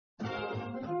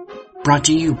Brought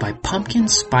to you by Pumpkin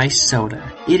Spice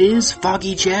Soda. It is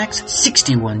Foggy Jack's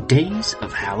 61 Days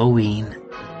of Halloween.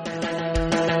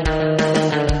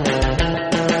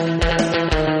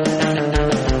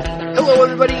 Hello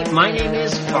everybody, my name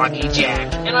is Foggy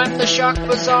Jack, and I'm the Shock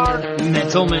Bazaar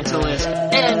Mental Mentalist,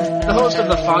 and the host of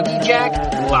the Foggy Jack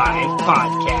Live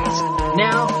Podcast.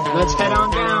 Now, let's head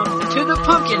on down to the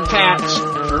pumpkin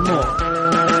patch for more.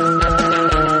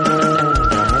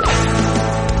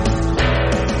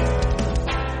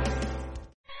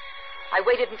 I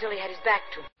waited until he had his back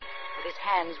to me, with his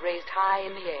hands raised high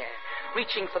in the air,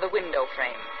 reaching for the window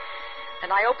frame.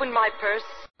 And I opened my purse,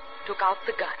 took out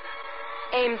the gun,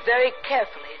 aimed very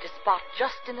carefully to spot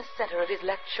just in the center of his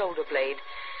left shoulder blade,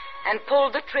 and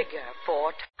pulled the trigger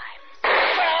 4 times.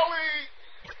 Sally!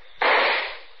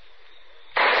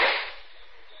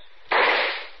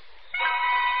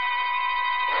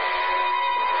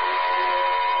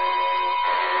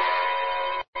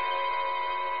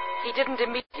 He didn't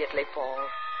immediately fall.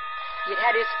 He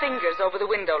had his fingers over the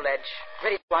window ledge,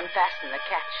 ready to unfasten the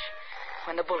catch,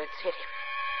 when the bullets hit him.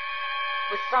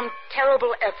 With some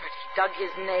terrible effort, he dug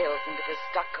his nails into the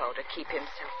stucco to keep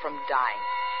himself from dying.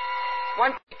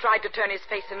 Once he tried to turn his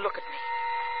face and look at me,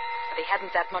 but he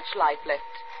hadn't that much life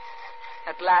left.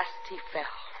 At last he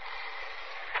fell.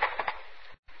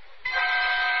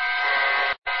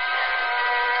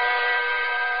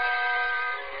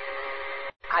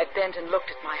 I bent and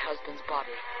looked at my husband's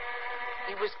body.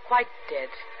 He was quite dead.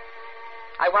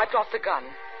 I wiped off the gun,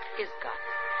 his gun,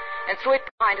 and threw it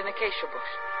behind an acacia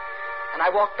bush. And I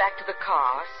walked back to the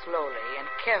car, slowly and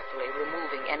carefully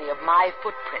removing any of my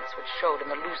footprints which showed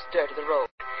in the loose dirt of the road.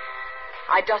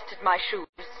 I dusted my shoes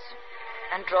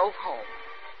and drove home.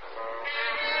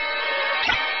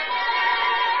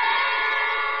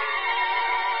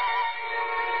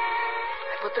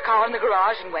 I put the car in the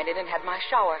garage and went in and had my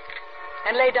shower,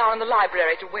 and lay down in the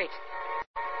library to wait.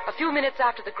 A few minutes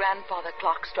after the grandfather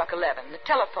clock struck 11, the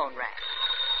telephone rang.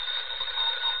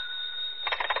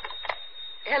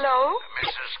 Hello?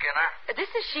 Mrs. Skinner?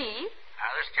 This is she.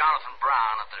 This is Jonathan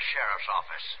Brown at the sheriff's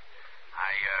office.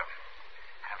 I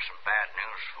have some bad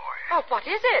news for you. Oh, what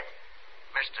is it?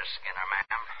 Mr. Skinner,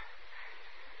 ma'am.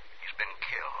 He's been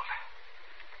killed.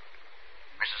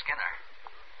 Mrs. Skinner?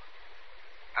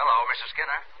 Hello, Mrs.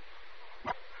 Skinner?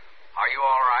 Are you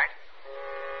all right?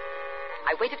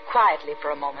 I waited quietly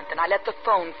for a moment, then I let the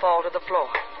phone fall to the floor.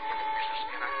 Mrs.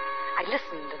 Skinner? I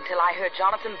listened until I heard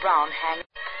Jonathan Brown hang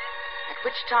up, at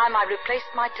which time I replaced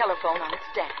my telephone on its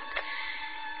stand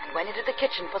and went into the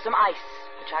kitchen for some ice,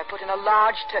 which I put in a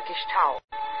large Turkish towel.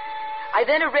 I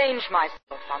then arranged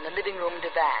myself on the living room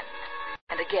divan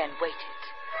and again waited.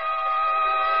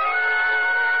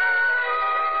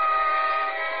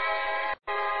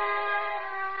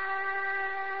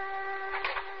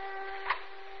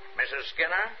 Mrs.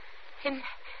 Skinner?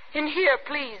 In here,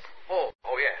 please. Oh,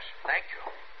 yes. Thank you.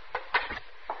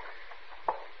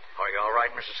 Are you all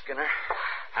right, Mrs. Skinner?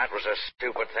 That was a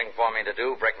stupid thing for me to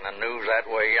do, breaking the news that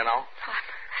way, you know.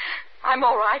 I'm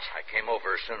all right. I came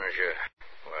over as soon as you,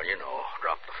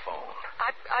 dropped the phone.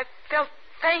 I felt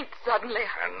faint suddenly.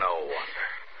 And no wonder.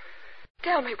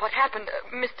 Tell me what happened,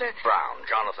 Mr. Brown,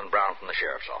 Jonathan Brown from the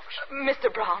sheriff's office.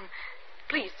 Mr. Brown,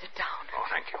 please sit down. Oh,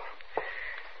 thank you.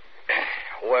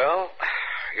 Well,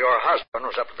 your husband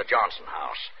was up at the Johnson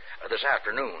house this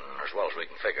afternoon, as well as we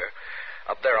can figure,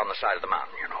 up there on the side of the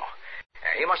mountain, you know.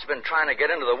 He must have been trying to get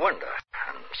into the window,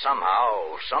 and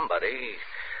somehow somebody,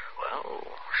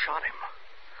 shot him.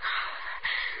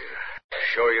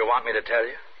 Sure you want me to tell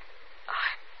you?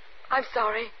 I'm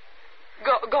sorry.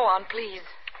 Go on, please.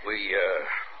 We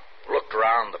looked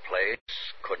around the place,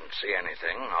 couldn't see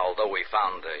anything, although we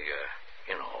found the,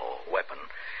 weapon.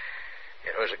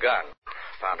 It was a gun.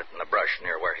 Found it in the brush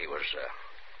near where he was,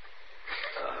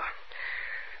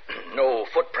 no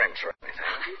footprints or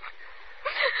anything.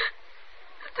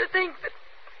 To think that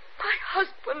my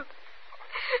husband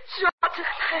shot...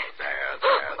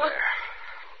 There.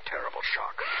 Terrible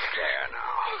shock. There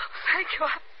now. Oh, thank you.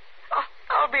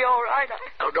 I'll be all right.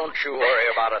 Oh, don't you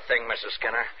worry about a thing, Mrs.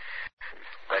 Skinner.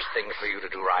 Best thing for you to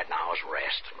do right now is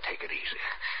rest and take it easy.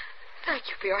 Thank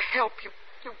you for your help.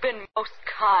 You've been most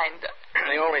kind.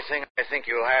 The only thing I think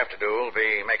you'll have to do will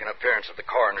be make an appearance at the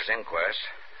coroner's inquest,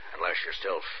 unless you're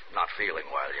still not feeling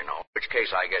well, you know. In which case,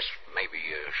 I guess maybe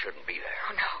you shouldn't be there.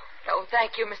 Oh, no,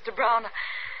 thank you, Mr. Brown.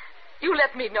 You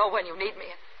let me know when you need me.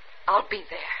 I'll be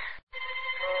there.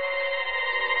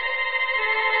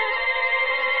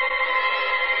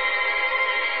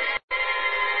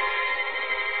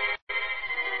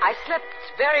 I slept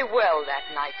very well that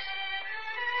night.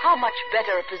 How much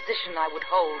better a position I would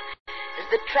hold as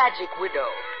the tragic widow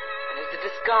and as the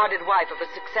discarded wife of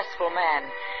a successful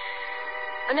man.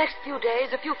 The next few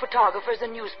days, a few photographers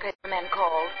and newspaper men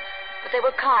called, but they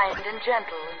were kind and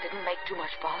gentle and didn't make too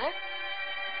much bother.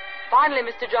 Finally,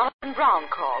 Mr. Jonathan Brown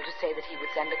called to say that he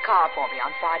would send a car for me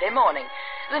on Friday morning,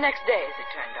 the next day, as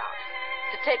it turned out,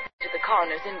 to take me to the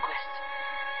coroner's inquest.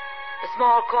 The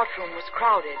small courtroom was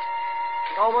crowded,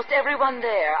 and almost everyone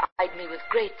there eyed me with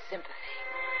great sympathy.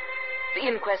 The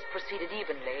inquest proceeded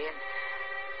evenly, and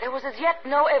there was as yet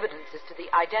no evidence as to the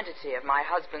identity of my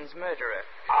husband's murderer.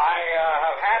 I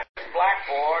have had this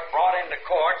blackboard brought into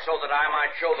court so that I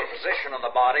might show the position of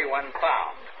the body when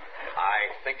found.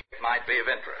 I think it might be of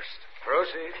interest.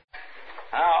 Proceed.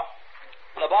 Now,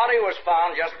 the body was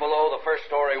found just below the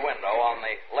first-story window on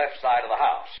the left side of the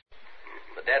house.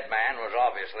 The dead man was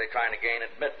obviously trying to gain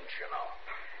admittance, you know.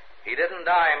 He didn't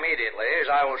die immediately, as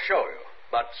I will show you,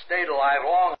 but stayed alive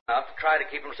long enough to try to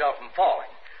keep himself from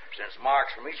falling, since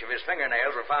marks from each of his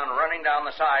fingernails were found running down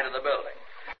the side of the building.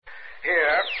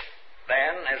 Here,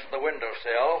 then, is the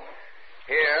windowsill.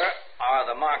 Here are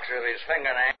the marks of his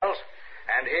fingernails.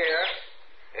 And here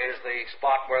is the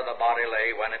spot where the body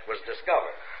lay when it was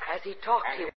discovered. As he talked,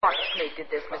 he watched me did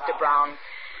this, Mr. Brown.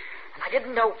 And I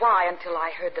didn't know why until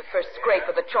I heard the first scrape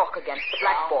of the chalk against the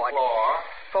blackboard.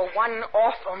 For one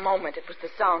awful moment, it was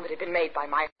the sound that had been made by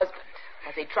my husband,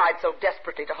 as he tried so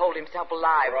desperately to hold himself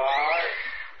alive. Right.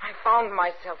 I found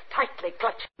myself tightly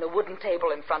clutching the wooden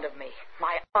table in front of me,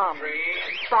 my arms and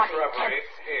body tense,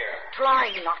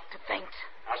 trying not to faint.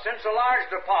 Now, since a large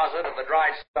deposit of the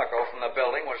dried stucco from the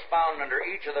building was found under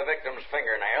each of the victim's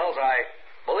fingernails, I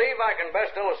believe I can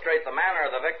best illustrate the manner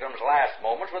of the victim's last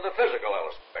moments with a physical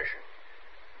illustration.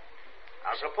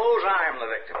 Now, suppose I am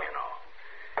the victim, you know,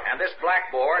 and this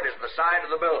blackboard is the side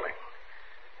of the building.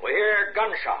 We hear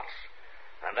gunshots,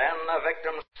 and then the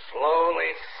victim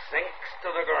slowly sinks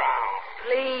to the ground.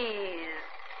 Please,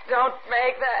 don't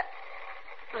make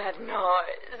that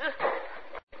noise.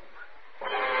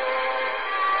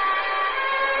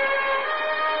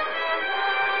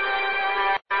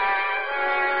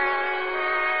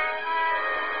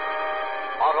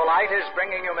 Autolite is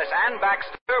bringing you Miss Ann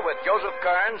Baxter with Joseph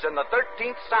Kearns in the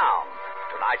 13th Sound.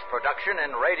 Tonight's production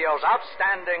in radio's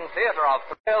outstanding theater of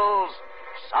thrills,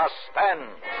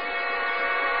 Suspense.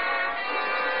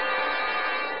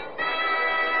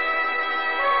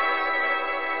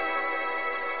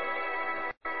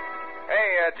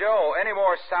 Hey, Joe, any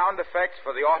more sound effects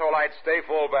for the Autolite Stay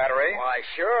Full battery? Why,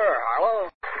 sure, Harlow.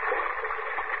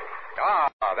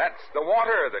 That's the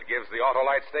water that gives the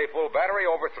Autolite Stay Full battery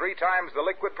over 3 times the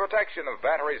liquid protection of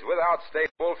batteries without Stay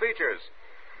Full features.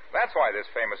 That's why this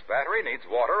famous battery needs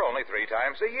water only 3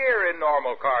 times a year in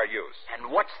normal car use. And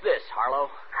what's this,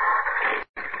 Harlow?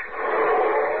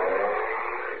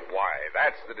 Why,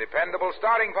 that's the dependable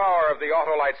starting power of the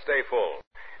Autolite Stay Full.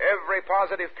 Every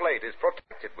positive plate is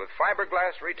protected with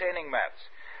fiberglass retaining mats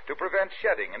to prevent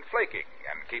shedding and flaking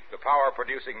and keep the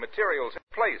power-producing materials in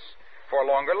place for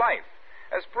longer life,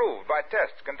 as proved by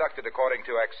tests conducted according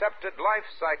to accepted life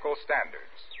cycle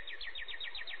standards.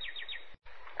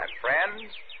 And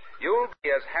friends, you'll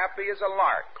be as happy as a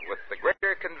lark with the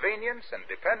greater convenience and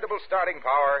dependable starting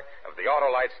power of the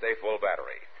Autolite Stay Full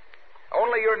battery.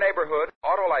 Only your neighborhood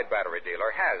Autolite battery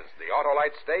dealer has the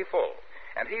Autolite Stay Full,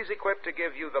 and he's equipped to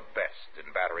give you the best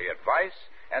in battery advice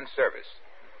and service.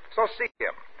 So see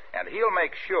him, and he'll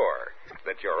make sure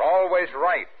that you're always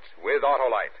right with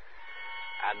Autolite.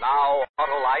 And now,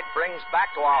 Autolite brings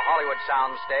back to our Hollywood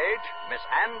soundstage Miss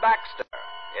Ann Baxter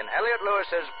in Elliot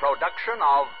Lewis's production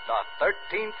of The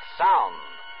 13th Sound,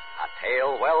 a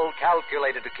tale well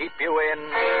calculated to keep you in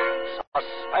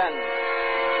suspense.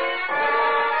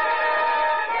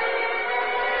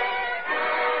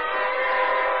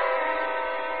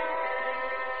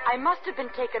 I must have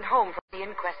been taken home from the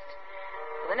inquest.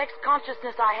 The next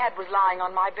consciousness I had was lying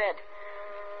on my bed.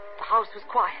 The house was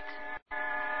quiet.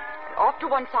 Off to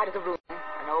one side of the room,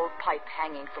 an old pipe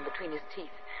hanging from between his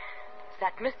teeth,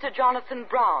 sat Mr. Jonathan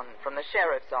Brown from the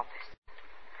sheriff's office.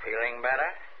 Feeling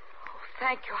better? Oh,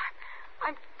 thank you.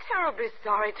 I'm terribly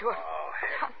sorry to have... Oh,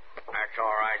 that's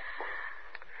all right.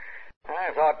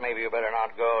 I thought maybe you better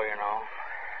not go, you know.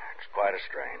 It's quite a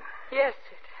strain. Yes,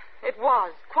 it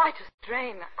was quite a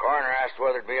strain. Coroner asked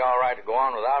whether it'd be all right to go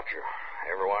on without you.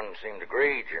 Everyone seemed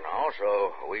agreed, you know, so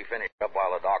we finished up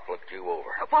while the doc looked you over.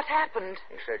 What happened?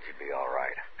 He said you'd be all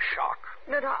right. Shock.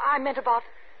 No, I meant about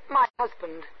my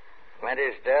husband. Meant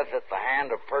his death at the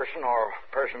hand of person or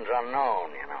persons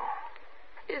unknown, you know.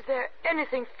 Is there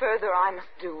anything further I must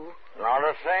do? Not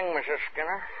a thing, Mrs.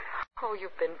 Skinner. Oh,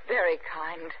 you've been very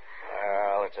kind.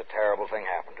 Well, it's a terrible thing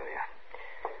happened to you.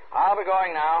 I'll be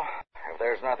going now. If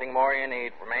there's nothing more you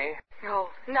need from me. Oh,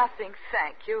 nothing,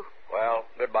 thank you. Well,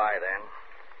 goodbye then.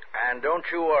 And don't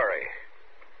you worry.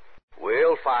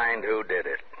 We'll find who did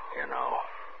it, you know.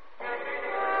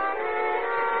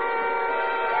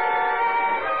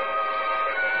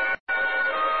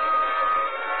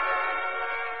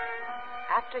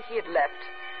 After he had left,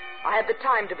 I had the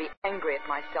time to be angry at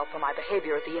myself for my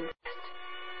behavior at the inquest.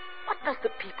 What must the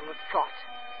people have thought?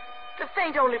 To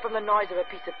faint only from the noise of a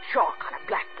piece of chalk on a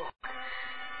blackboard.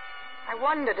 I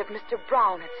wondered if Mr.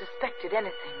 Brown had suspected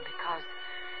anything, because,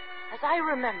 as I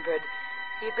remembered,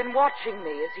 he had been watching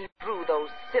me as he drew those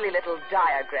silly little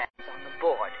diagrams on the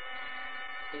board.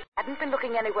 He hadn't been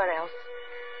looking anywhere else,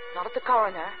 not at the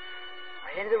coroner, or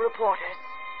at any of the reporters,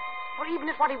 or even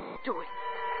at what he was doing.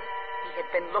 He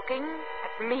had been looking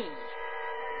at me.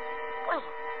 Well,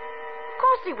 of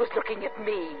course he was looking at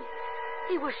me.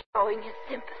 He was showing his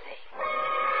sympathy.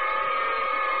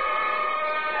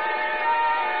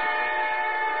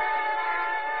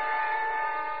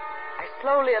 I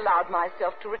slowly allowed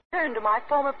myself to return to my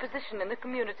former position in the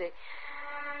community.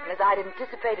 And as I'd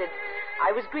anticipated,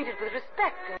 I was greeted with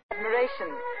respect and admiration.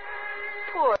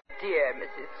 Poor dear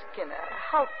Mrs. Skinner,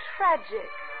 how tragic.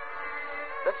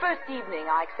 The first evening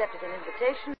I accepted an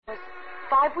invitation was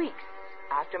 5 weeks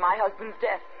after my husband's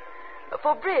death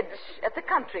for bridge at the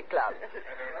country club.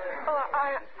 Oh,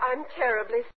 I'm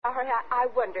terribly sorry. I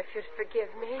wonder if you'd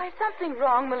forgive me. Is something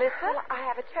wrong, Melissa? Well, I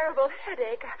have a terrible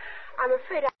headache. I'm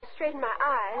afraid I'll strain my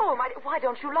eyes. Oh, why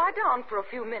don't you lie down for a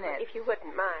few minutes? If you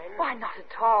wouldn't mind. Why, not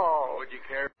at all. Would you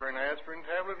care for an aspirin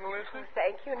tablet, Melissa? Oh,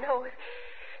 thank you. No,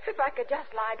 if I could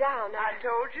just lie down. I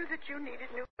told you that you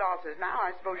needed new glasses. Now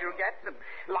I suppose you'll get them.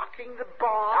 Locking the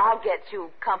bar. I'll get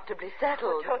you comfortably Oh,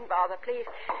 settled. don't bother, please.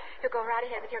 You go right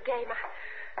ahead with your game.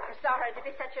 I'm sorry to be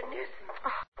such a nuisance.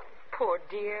 Oh, poor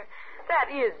dear.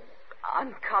 That is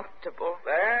uncomfortable.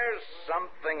 There's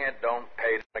something it don't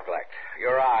pay to neglect.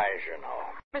 Your eyes, you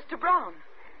know. Mr. Brown,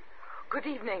 good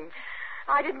evening.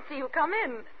 I didn't see you come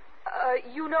in.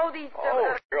 You know these...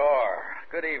 Oh, sure.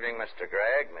 Good evening, Mr.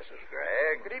 Gregg, Mrs.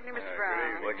 Gregg. Good evening, Mr.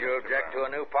 Brown. Would you object to a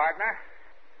new partner?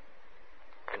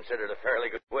 Considered a fairly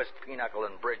good whist, pinochle,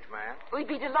 and bridge man. We'd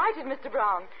be delighted, Mr.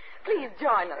 Brown. Please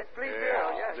join us. Please do.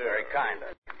 Yes, very kind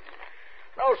of you.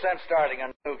 No sense starting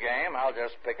a new game. I'll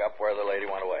just pick up where the lady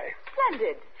went away.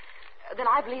 Splendid. Then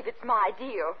I believe it's my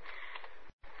deal.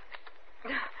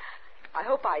 I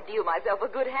hope I deal myself a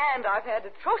good hand. I've had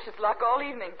atrocious luck all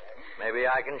evening. Maybe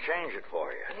I can change it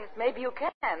for you. Yes, maybe you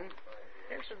can.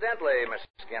 Incidentally, Miss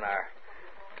Skinner,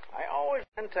 I always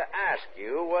meant to ask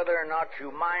you whether or not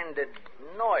you minded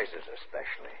noises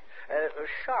especially.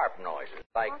 Sharp noises,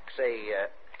 like, say,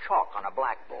 chalk on a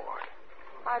blackboard.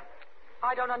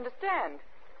 I don't understand.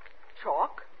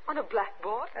 Chalk on a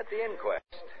blackboard? At the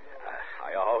inquest.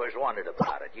 I always wondered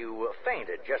about it. You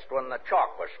fainted just when the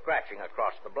chalk was scratching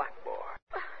across the blackboard.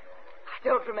 I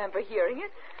don't remember hearing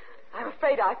it. I'm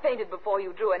afraid I fainted before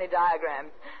you drew any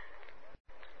diagrams.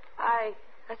 I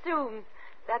assume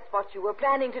that's what you were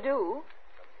planning to do?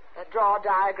 Draw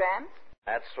diagrams?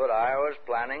 That's what I was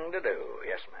planning to do,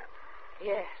 yes, ma'am.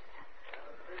 Yes.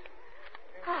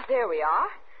 Ah, there we are.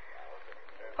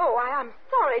 Oh, I'm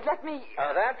sorry. Let me...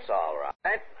 That's all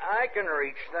right. I can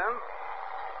reach them.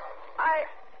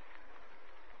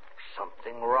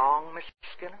 Something wrong, Mr.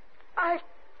 Skinner? I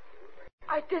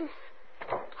didn't...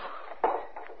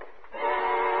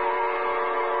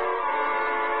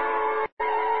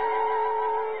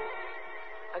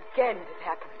 Again it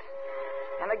happened.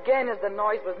 And again as the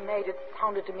noise was made, it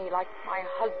sounded to me like my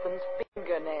husband's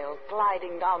fingernails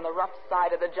gliding down the rough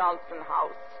side of the Johnson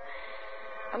house.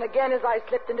 And again as I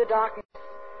slipped into darkness,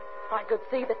 I could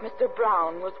see that Mr.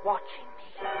 Brown was watching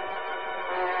me.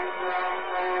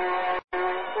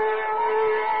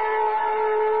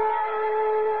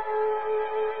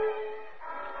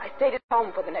 I stayed at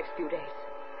home for the next few days.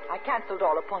 I canceled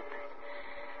all appointments.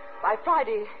 By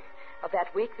Friday of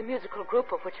that week, the musical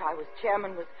group of which I was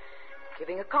chairman was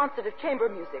giving a concert of chamber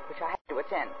music, which I had to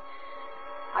attend.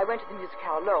 I went to the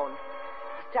musicale alone,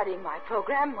 studying my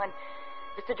program, when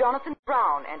Mr. Jonathan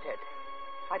Brown entered.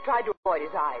 I tried to avoid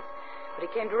his eyes, but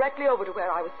he came directly over to where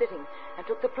I was sitting and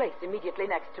took the place immediately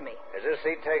next to me. Is this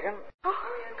seat taken? Oh,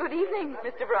 good evening,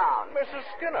 Mr. Brown. Mrs.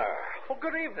 Skinner. Well,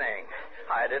 good evening.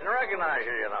 I didn't recognize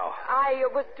you, you know. I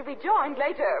was to be joined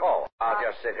later. Oh, I'll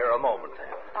just sit here a moment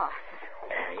then.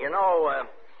 You know,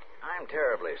 I'm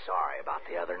terribly sorry about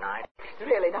the other night.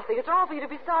 There's really nothing at all for you to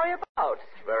be sorry about.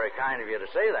 It's very kind of you to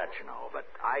say that, you know, but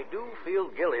I do feel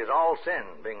guilty as all sin,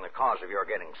 being the cause of your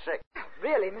getting sick.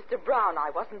 Really, Mr. Brown,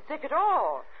 I wasn't sick at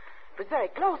all. It was very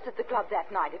close at the club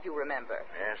that night, if you remember.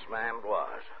 Yes, ma'am, it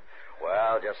was.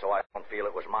 Well, just so I don't feel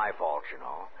it was my fault, you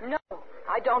know. No,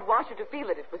 I don't want you to feel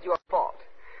that it was your fault.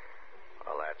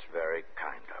 Well, that's very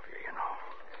kind of you, you know.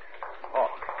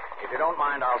 Oh, if you don't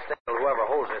mind, I'll stay till whoever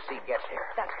holds this seat gets here.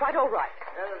 That's quite all right.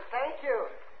 Thank you.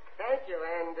 Thank you,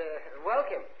 and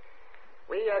welcome.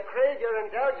 We crave your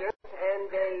indulgence and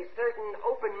a certain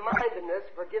open-mindedness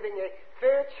for giving a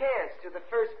fair chance to the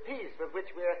first piece with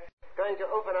which we're going to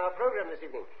open our program this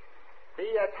evening. The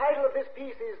title of this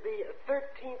piece is The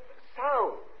 13th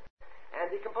Sound, and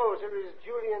the composer is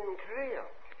Julian Creel.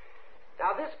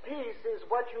 Now, this piece is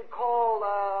what you'd call,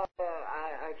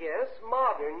 I guess,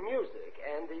 modern music,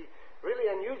 and the really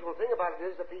unusual thing about it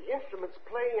is that the instruments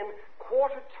play in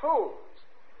quarter tones.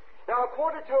 Now, a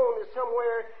quarter tone is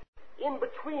somewhere in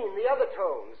between the other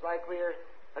tones, like we're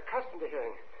accustomed to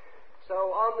hearing.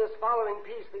 So on this following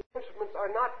piece, the instruments are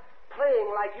not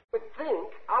playing like you would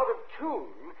think, out of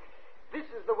tune. This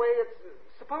is the way it's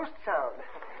supposed to sound.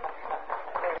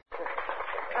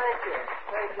 Thank you.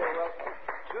 Thank you. Well,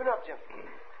 tune up, Jim.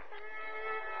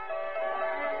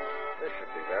 This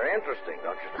should be very interesting,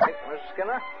 don't you think, Mrs.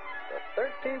 Skinner? The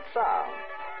 13th Sound.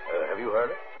 Have you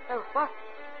heard it? Oh, what?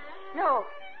 No,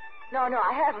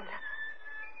 I haven't.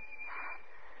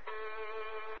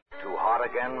 Too hot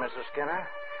again, Mrs. Skinner?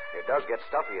 It does get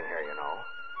stuffy in here, you know.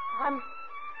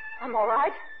 I'm all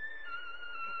right.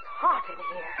 It's hot in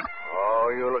here. Oh,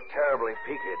 you look terribly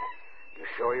peaked. You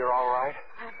sure you're all right?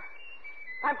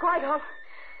 I'm quite all...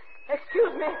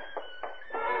 Excuse me.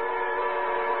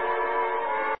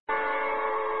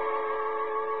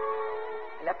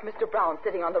 I left Mr. Brown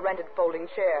sitting on the rented folding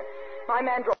chair. My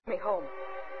man drove me home.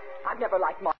 I've never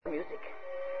liked modern music.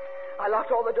 I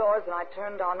locked all the doors and I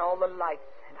turned on all the lights,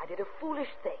 and I did a foolish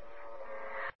thing.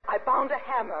 I found a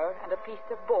hammer and a piece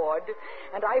of board,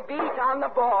 and I beat on the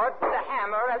board with the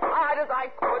hammer as hard as I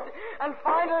could, and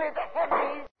finally the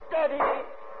heavy, steady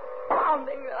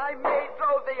pounding that I made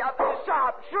drove the other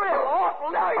sharp, shrill,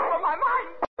 awful noise from my mind.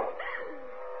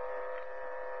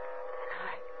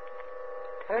 I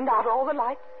turned out all the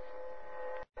lights,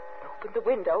 opened the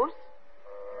windows,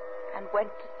 and went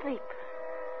to sleep.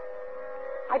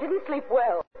 I didn't sleep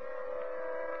well,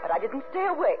 but I didn't stay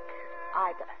awake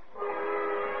either.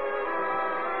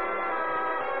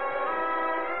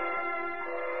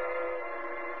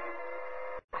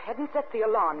 I hadn't set the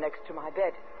alarm next to my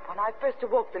bed when I first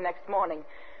awoke the next morning.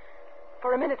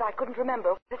 For a minute, I couldn't remember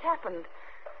what had happened.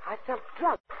 I felt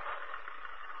drunk.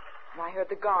 And I heard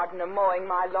the gardener mowing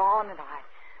my lawn, and I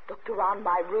looked around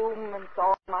my room and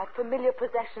saw my familiar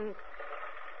possessions.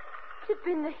 It had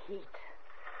been the heat.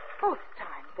 Both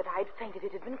times that I'd fainted,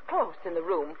 it had been close in the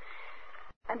room.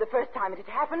 And the first time it had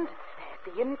happened, at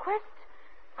the inquest,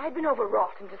 I'd been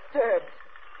overwrought and disturbed.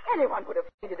 Anyone would have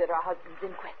fainted at her husband's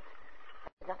inquest.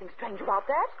 There's nothing strange about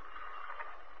that.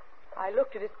 I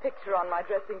looked at his picture on my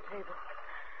dressing table.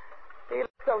 He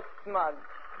looked so smug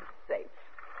and safe.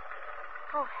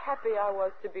 How happy I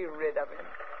was to be rid of him.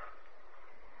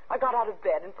 I got out of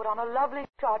bed and put on a lovely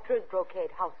chartreuse brocade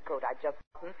housecoat I'd just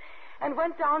gotten and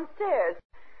went downstairs.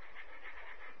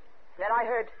 Then I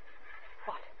heard...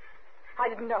 What? I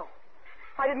didn't know.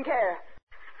 I didn't care.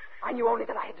 I knew only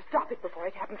that I had to stop it before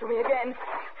it happened to me again.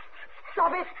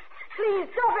 Stop it! Please,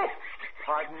 stop it!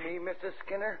 Pardon me, Mrs.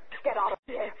 Skinner? Get out of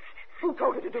here. Who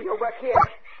told you to do your work here?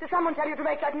 Did someone tell you to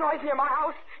make that noise near my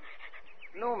house?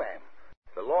 No, ma'am.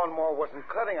 The lawnmower wasn't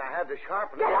cutting. I had to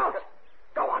sharpen it. Get out!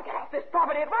 Go on, get off this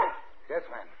property at once! Yes,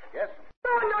 ma'am. Yes, ma'am.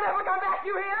 Don't ever come back,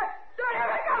 you hear? Don't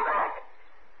ever come back!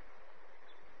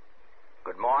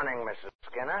 Good morning, Mrs.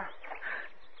 Skinner.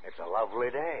 It's a lovely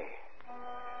day.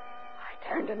 I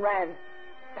turned and ran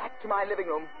back to my living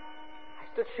room.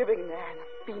 I stood shivering there in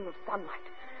a beam of sunlight.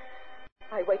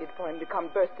 I waited for him to come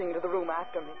bursting into the room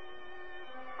after me.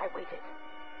 I waited,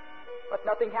 but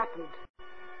nothing happened.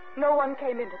 No one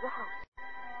came into the house.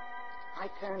 I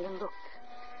turned and looked.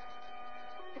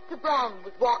 Mr. Brown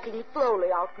was walking slowly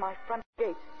out my front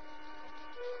gate.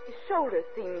 His shoulders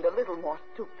seemed a little more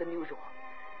stooped than usual,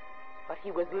 but he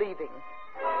was leaving.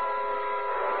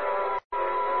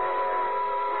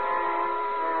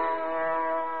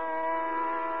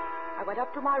 I went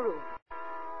up to my room.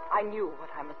 I knew what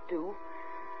I must do.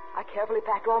 I carefully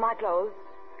packed all my clothes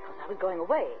because I was going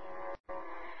away.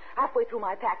 Halfway through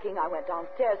my packing, I went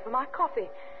downstairs for my coffee,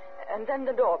 and then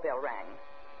the doorbell rang.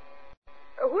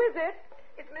 Who is it?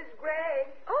 It's Miss Gray.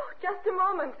 Oh, just a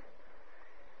moment.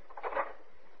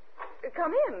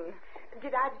 Come in.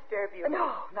 Did I disturb you?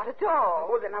 No, not at all.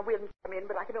 Oh, then I will come in,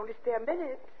 but I can only stay a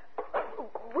minute.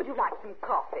 Would you like some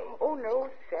coffee? Oh, no,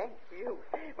 thank you.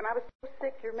 When I was so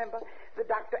sick, you remember, the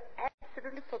doctor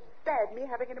absolutely forbade me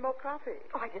having any more coffee.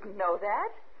 Oh, I didn't know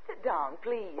that. Sit down,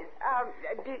 please.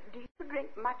 Do you drink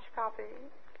much coffee?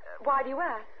 Why do you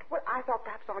ask? Well, I thought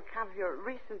perhaps on account of your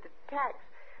recent attacks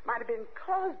might have been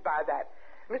caused by that.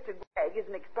 Mr. Gregg is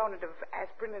an exponent of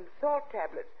aspirin and salt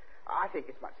tablets. I think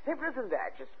it's much simpler than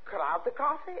that. Just cut out the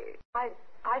coffee.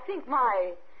 I think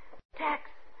my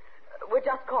attacks were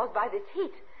just caused by this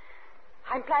heat.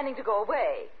 I'm planning to go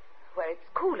away, where it's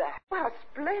cooler. Well,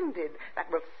 splendid.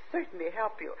 That will certainly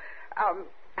help you.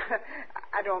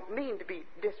 I don't mean to be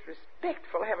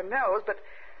disrespectful, heaven knows, but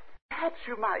perhaps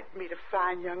you might meet a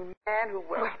fine young man who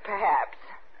will... Well, perhaps.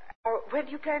 When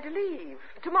do you plan to leave?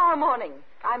 Tomorrow morning.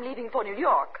 I'm leaving for New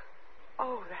York.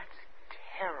 Oh, that's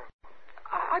terrible.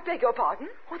 I beg your pardon?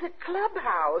 Oh, the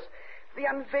clubhouse. The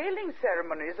unveiling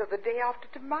ceremonies are the day after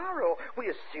tomorrow. We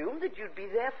assumed that you'd be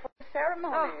there for the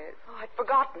ceremonies. Oh, I'd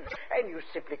forgotten. And you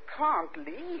simply can't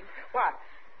leave. Why,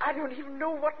 I don't even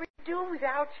know what we'd do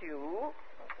without you.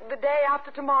 The day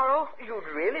after tomorrow?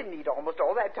 You'd really need almost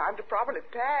all that time to properly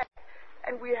pack.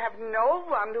 And we have no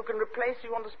one who can replace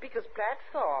you on the speaker's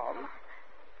platform.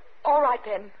 All right,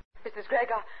 then, Mrs.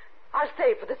 Gregg. I'll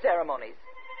stay for the ceremonies.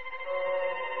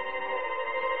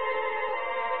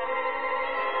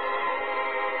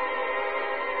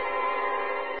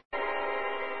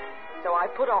 So I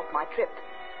put off my trip.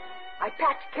 I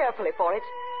packed carefully for it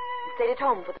and stayed at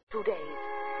home for the 2 days.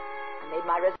 I made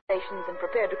my reservations and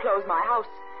prepared to close my house.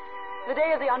 The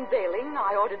day of the unveiling,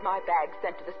 I ordered my bags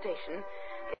sent to the station,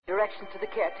 gave directions to the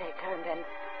caretaker, and then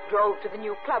drove to the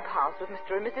new clubhouse with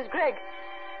Mr. and Mrs. Gregg.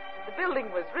 The building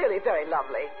was really very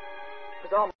lovely. It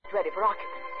was almost ready for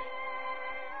occupancy.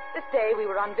 This day we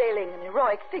were unveiling an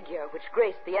heroic figure which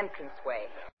graced the entranceway.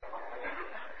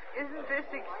 Isn't this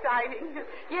exciting?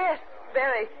 Yes,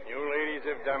 very. You ladies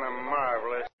have done a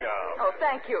marvelous job. Oh,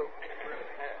 thank you.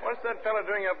 What's that fella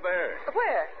doing up there?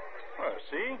 Where? Well,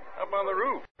 see? Up on the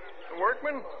roof. The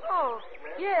workman? Oh,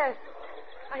 yes.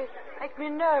 It makes me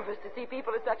nervous to see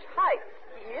people at such heights.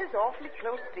 He is awfully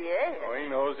close to the air. Oh, he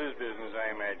knows his business,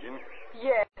 I imagine.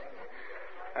 Yes.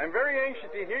 I'm very anxious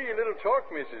to hear your little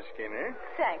talk, Mrs. Skinner.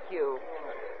 Thank you.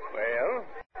 Well,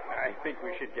 I think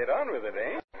we should get on with it,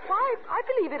 eh? Why, I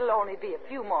believe it'll only be a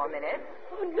few more minutes.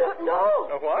 Oh,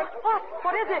 no. A what? What?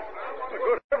 What is it? Oh,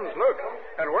 good heavens, look.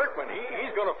 That workman,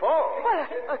 he's going to fall. Well,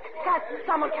 can't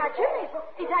someone catch him?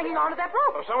 He's hanging on to that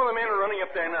rope. Oh, some of the men are running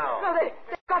up there now. No, they've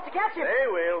got to catch him. They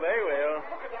will.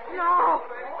 No.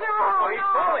 Oh, he's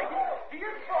falling.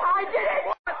 I did it.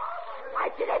 What? I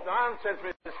did it. Nonsense,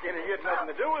 Mr. Skinner. You had nothing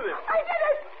to do with it. I did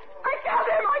it. I killed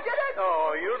him. I did it.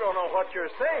 Oh, you don't know what you're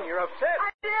saying. You're upset.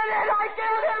 I did it. I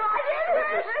killed him. I did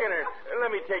it. Mrs. Skinner, let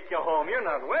me take you home. You're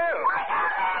not well. I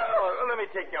killed him. Oh, let me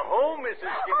take you home, Mrs.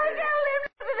 Skinner. I killed him,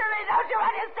 Mr. Billy. Don't you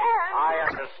understand? I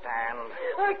understand.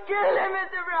 I killed him,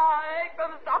 Mr. Bright.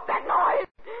 Stop that noise.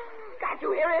 Can't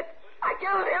you hear it? I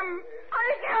killed him. I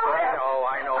killed him.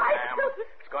 I know, ma'am.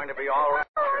 It's going to be all right,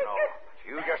 you know.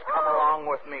 You just come along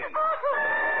with me.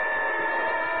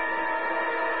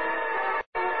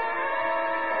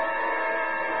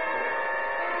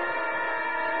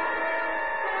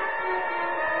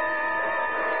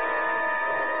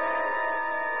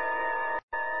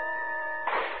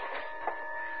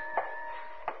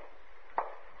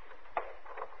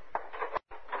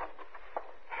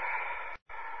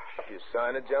 You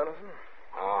sign it, Jonathan?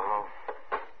 Uh-huh.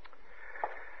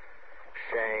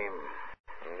 Shame.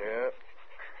 Yeah.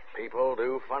 People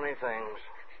do funny things.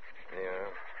 Yeah.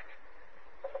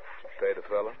 Did you pay the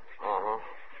fella? Uh-huh.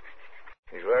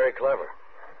 He's very clever.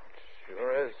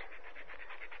 Sure is.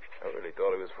 I really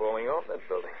thought he was falling off that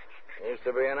building. He used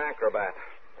to be an acrobat.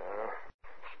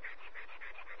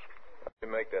 How'd you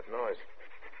make that noise?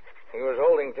 He was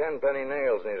holding 10 penny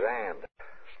nails in his hand.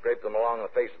 Scraped them along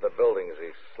the face of the building as he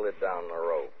slid down the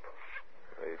rope.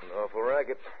 Made an awful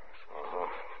racket. Uh-huh.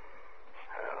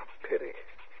 Pity.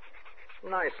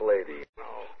 Nice lady, you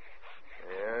know.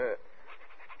 Yeah.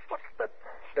 What the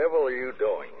devil are you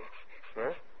doing?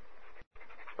 Huh?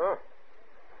 Huh.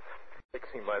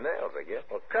 Fixing my nails, I guess.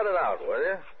 Well, cut it out, will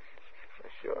you?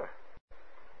 Sure.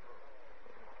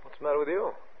 What's the matter with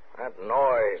you? That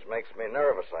noise makes me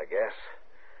nervous, I guess.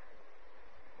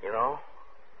 You know?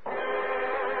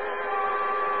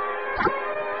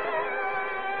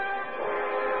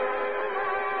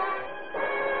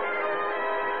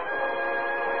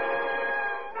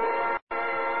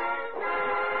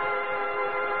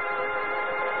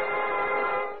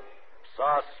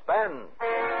 Suspense.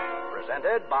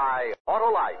 Presented by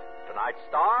Autolite. Tonight's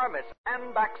star, Miss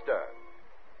Ann Baxter.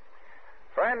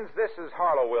 Friends, this is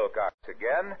Harlow Wilcox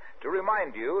again to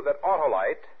remind you that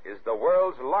Autolite is the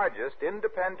world's largest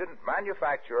independent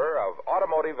manufacturer of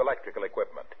automotive electrical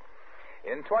equipment.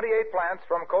 In 28 plants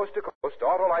from coast to coast,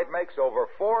 Autolite makes over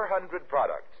 400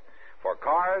 products for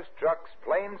cars, trucks,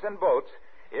 planes, and boats,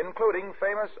 including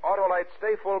famous Autolite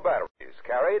Stay Full batteries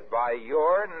carried by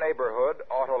your neighborhood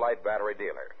Autolite battery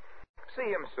dealer. See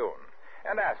him soon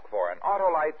and ask for an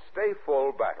Autolite Stay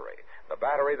Full battery, the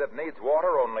battery that needs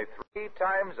water only 3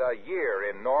 times a year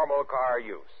in normal car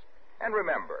use. And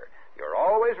remember, you're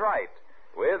always right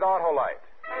with Autolite.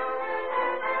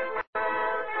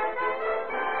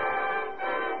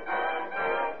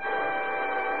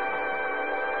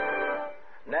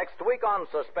 Next week on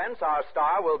Suspense, our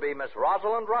star will be Miss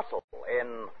Rosalind Russell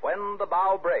in When the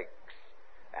Bow Breaks.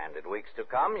 And in weeks to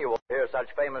come, you will hear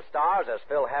such famous stars as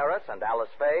Phil Harris and Alice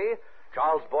Faye,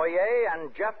 Charles Boyer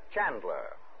and Jeff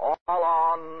Chandler, all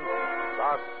on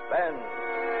Suspense.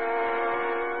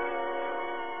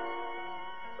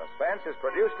 Suspense is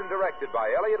produced and directed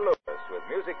by Elliot Lewis, with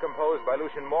music composed by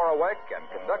Lucien Morawek and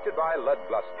conducted by Lud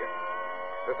Gluskin.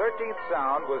 The 13th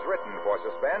Sound was written for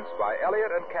Suspense by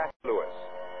Elliot and Kathy Lewis.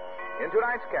 In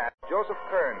tonight's cast, Joseph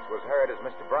Kearns was heard as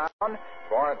Mr. Brown,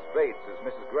 Florence Bates as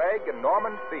Mrs. Gregg, and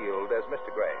Norman Field as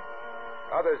Mr. Gregg.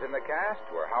 Others in the cast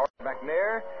were Howard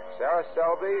McNair, Sarah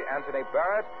Selby, Anthony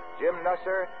Barrett, Jim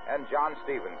Nusser, and John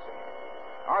Stevenson.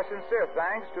 Our sincere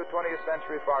thanks to 20th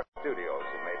Century Fox Studios,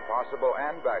 who made possible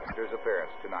Ann Baxter's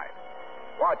appearance tonight.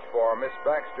 Watch for Miss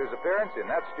Baxter's appearance in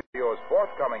that studio's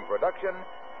forthcoming production,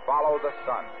 Follow the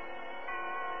Sun.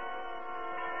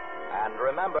 And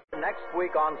remember, next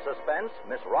week on Suspense,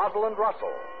 Miss Rosalind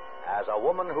Russell as a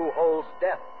woman who holds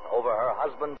death over her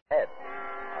husband's head.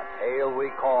 A tale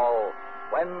we call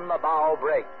When the Bow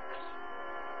Breaks.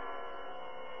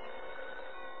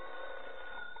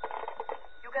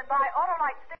 You can buy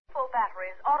Autolite stick-full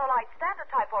batteries, Autolite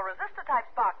standard type or resistor type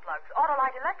spark plugs,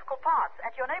 Autolite electrical parts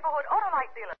at your neighborhood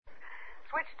Autolite dealers.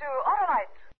 Switch to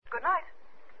Autolite. Good night.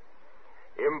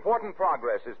 Important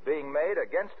progress is being made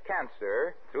against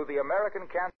cancer through the American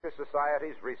Cancer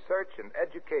Society's research and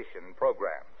education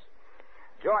programs.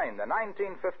 Join the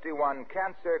 1951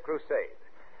 Cancer Crusade.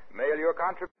 Mail your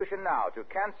contribution now to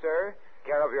Cancer,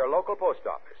 care of your local post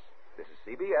office. This is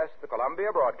CBS, the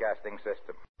Columbia Broadcasting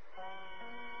System.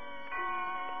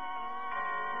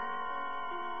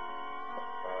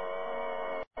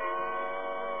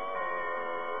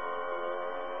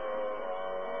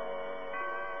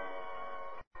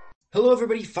 Hello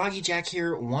everybody, Foggy Jack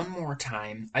here one more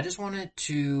time. I just wanted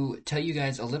to tell you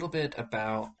guys a little bit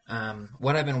about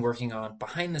what I've been working on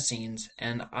behind the scenes,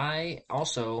 and I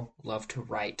also love to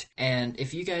write. And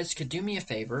if you guys could do me a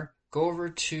favor, go over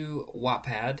to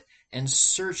Wattpad and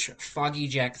search Foggy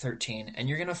Jack 13, and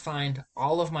you're going to find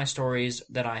all of my stories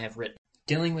that I have written.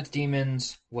 Dealing with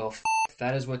demons, well,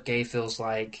 that is what gay feels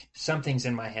like. Something's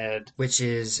in my head, which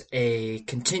is a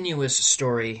continuous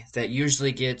story that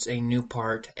usually gets a new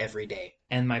part every day.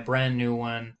 And my brand new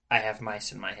one, I Have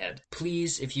Mice in My Head.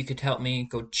 Please, if you could help me,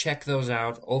 go check those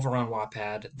out over on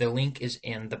Wattpad. The link is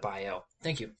in the bio.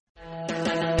 Thank you.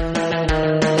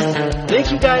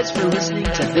 Thank you guys for listening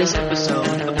to this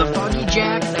episode of the Foggy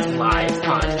Jack Live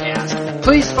Podcast.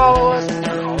 Please follow us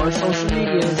on all our social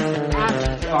medias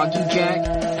at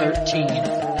FoggyJack13.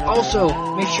 Also,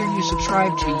 make sure you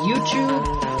subscribe to YouTube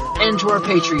and to our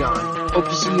Patreon. Hope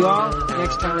to see you all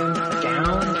next time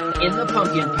down in the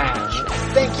pumpkin patch.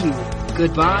 Thank you,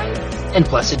 goodbye, and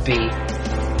blessed be.